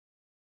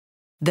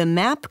The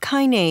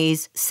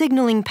MAP-Kinase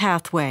signaling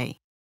pathway.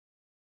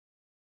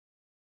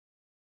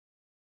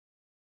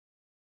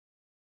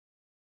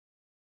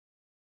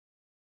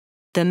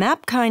 The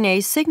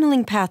MAP-Kinase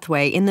signaling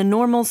pathway in the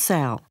normal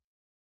cell.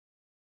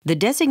 The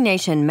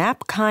designation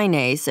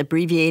MAP-Kinase,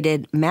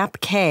 abbreviated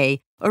MAPK,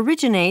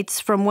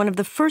 originates from one of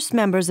the first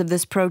members of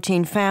this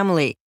protein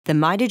family, the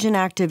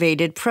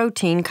mitogen-activated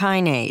protein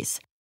kinase.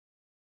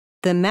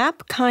 The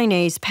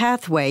MAP-Kinase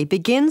pathway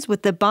begins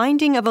with the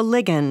binding of a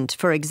ligand,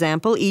 for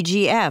example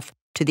EGF,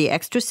 to the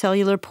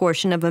extracellular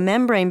portion of a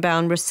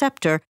membrane-bound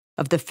receptor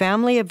of the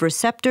family of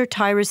receptor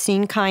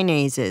tyrosine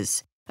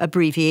kinases,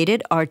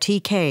 abbreviated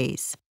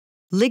RTKs.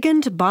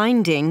 Ligand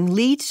binding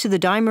leads to the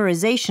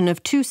dimerization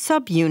of two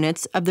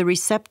subunits of the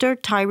receptor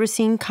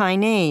tyrosine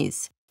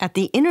kinase. At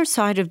the inner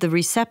side of the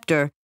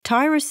receptor,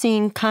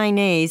 tyrosine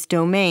kinase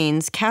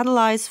domains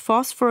catalyze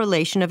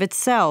phosphorylation of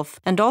itself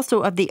and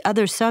also of the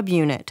other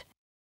subunit.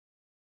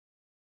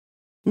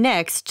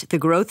 Next, the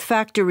growth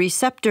factor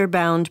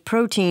receptor-bound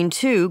protein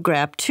 2,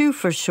 GRAP2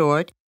 for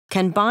short,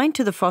 can bind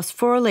to the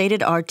phosphorylated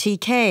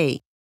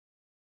RTK.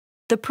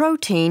 The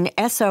protein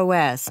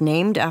SOS,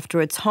 named after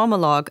its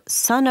homologue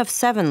son of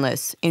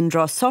sevenless in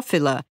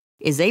Drosophila,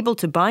 is able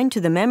to bind to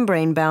the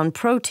membrane-bound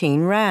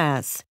protein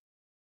RAS.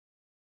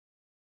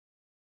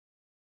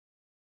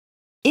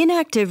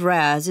 Inactive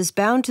RAS is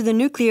bound to the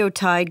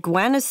nucleotide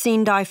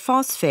guanosine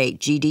diphosphate,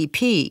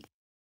 GDP.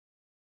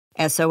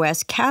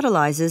 SOS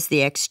catalyzes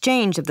the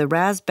exchange of the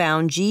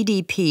RAS-bound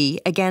GDP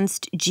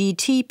against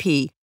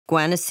GTP,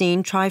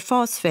 guanosine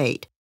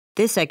triphosphate.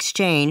 This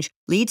exchange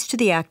leads to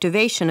the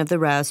activation of the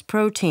RAS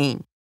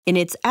protein. In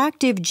its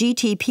active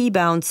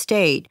GTP-bound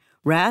state,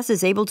 RAS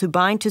is able to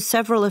bind to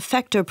several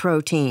effector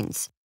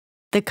proteins.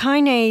 The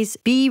kinase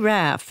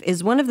B-Raf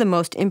is one of the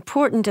most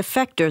important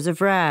effectors of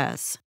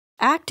RAS.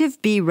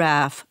 Active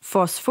B-Raf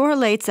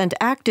phosphorylates and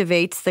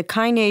activates the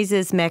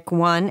kinases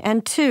MEK1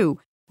 and 2,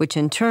 which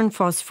in turn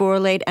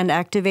phosphorylate and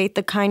activate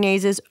the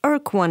kinases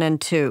ERK1 and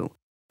 2.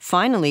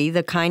 Finally,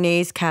 the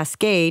kinase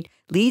cascade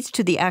leads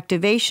to the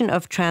activation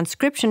of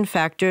transcription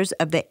factors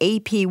of the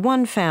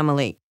AP1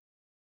 family.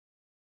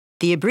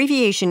 The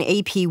abbreviation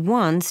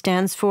AP1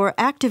 stands for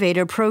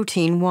activator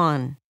protein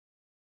 1.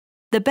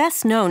 The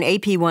best-known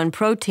AP1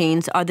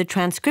 proteins are the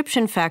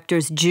transcription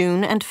factors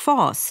Jun and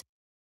Phos.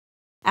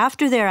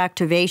 After their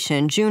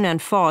activation, Jun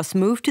and Phos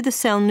move to the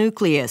cell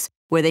nucleus,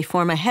 where they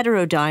form a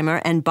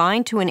heterodimer and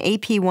bind to an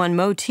AP1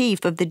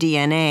 motif of the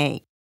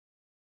DNA.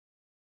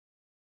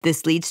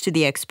 This leads to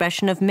the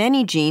expression of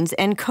many genes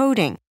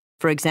encoding,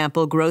 for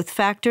example, growth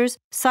factors,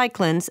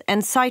 cyclins,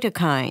 and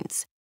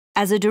cytokines.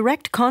 As a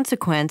direct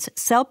consequence,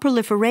 cell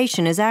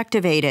proliferation is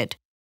activated.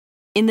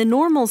 In the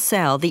normal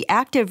cell, the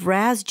active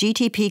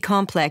RAS-GTP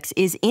complex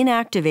is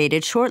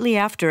inactivated shortly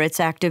after its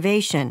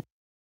activation.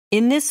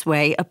 In this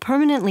way, a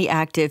permanently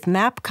active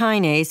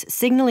MAP-Kinase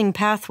signaling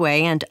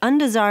pathway and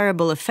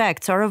undesirable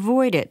effects are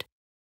avoided.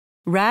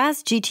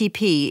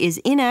 RAS-GTP is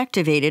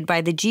inactivated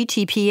by the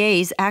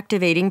GTPase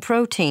activating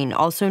protein,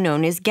 also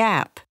known as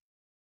GAP.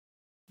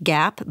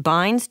 GAP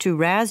binds to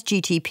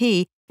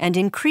RAS-GTP and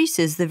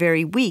increases the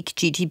very weak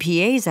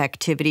GTPase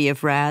activity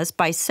of RAS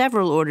by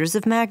several orders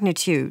of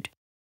magnitude.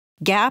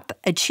 GAP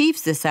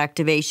achieves this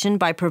activation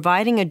by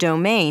providing a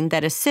domain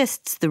that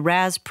assists the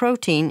RAS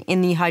protein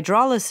in the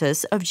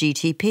hydrolysis of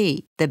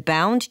GTP. The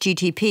bound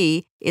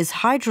GTP is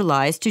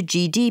hydrolyzed to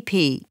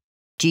GDP.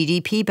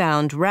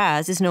 GTP-bound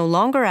RAS is no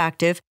longer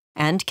active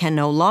and can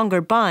no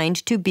longer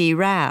bind to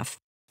B-Raf.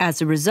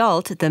 As a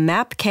result, the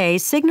MAPK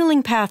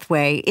signaling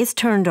pathway is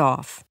turned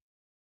off.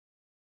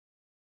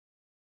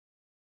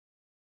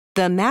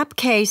 The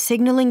MAPK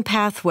signaling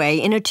pathway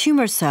in a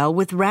tumor cell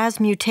with RAS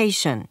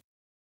mutation.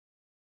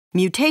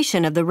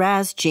 Mutation of the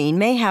RAS gene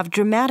may have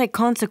dramatic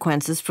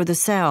consequences for the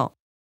cell.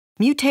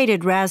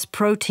 Mutated RAS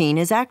protein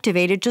is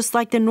activated just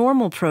like the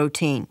normal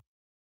protein.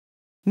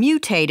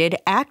 Mutated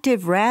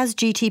active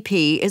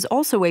RAS-GTP is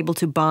also able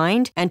to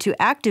bind and to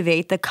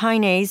activate the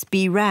kinase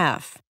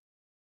B-Raf.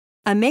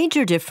 A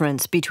major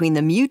difference between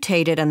the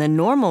mutated and the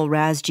normal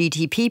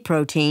RAS-GTP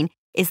protein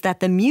is that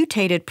the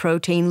mutated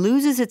protein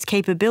loses its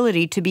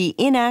capability to be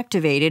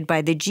inactivated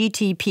by the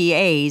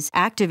GTPase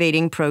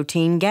activating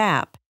protein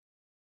GAP.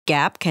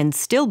 GAP can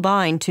still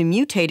bind to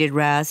mutated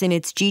RAS in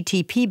its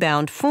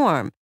GTP-bound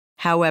form.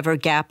 However,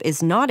 GAP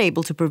is not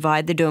able to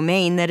provide the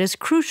domain that is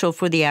crucial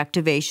for the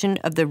activation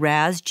of the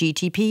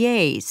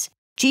RAS-GTPase.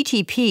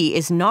 GTP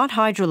is not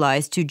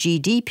hydrolyzed to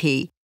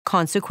GDP.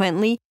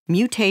 Consequently,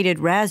 mutated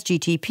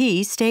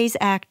RAS-GTP stays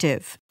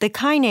active. The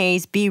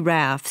kinase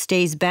B-Raf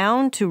stays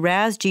bound to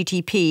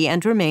RAS-GTP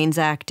and remains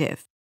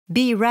active.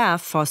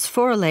 B-Raf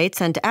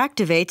phosphorylates and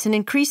activates an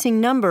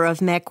increasing number of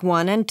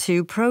MEK1 and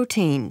 2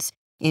 proteins.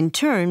 In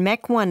turn,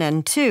 MEK1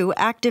 and 2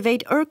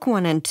 activate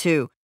ERK1 and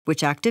 2,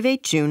 which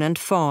activate Jun and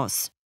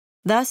Phos.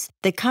 Thus,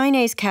 the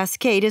kinase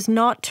cascade is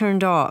not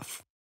turned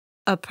off.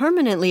 A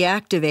permanently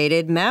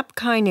activated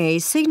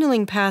MAP-Kinase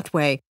signaling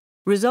pathway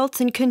results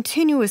in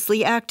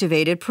continuously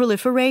activated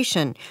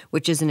proliferation,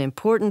 which is an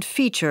important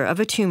feature of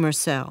a tumor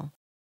cell.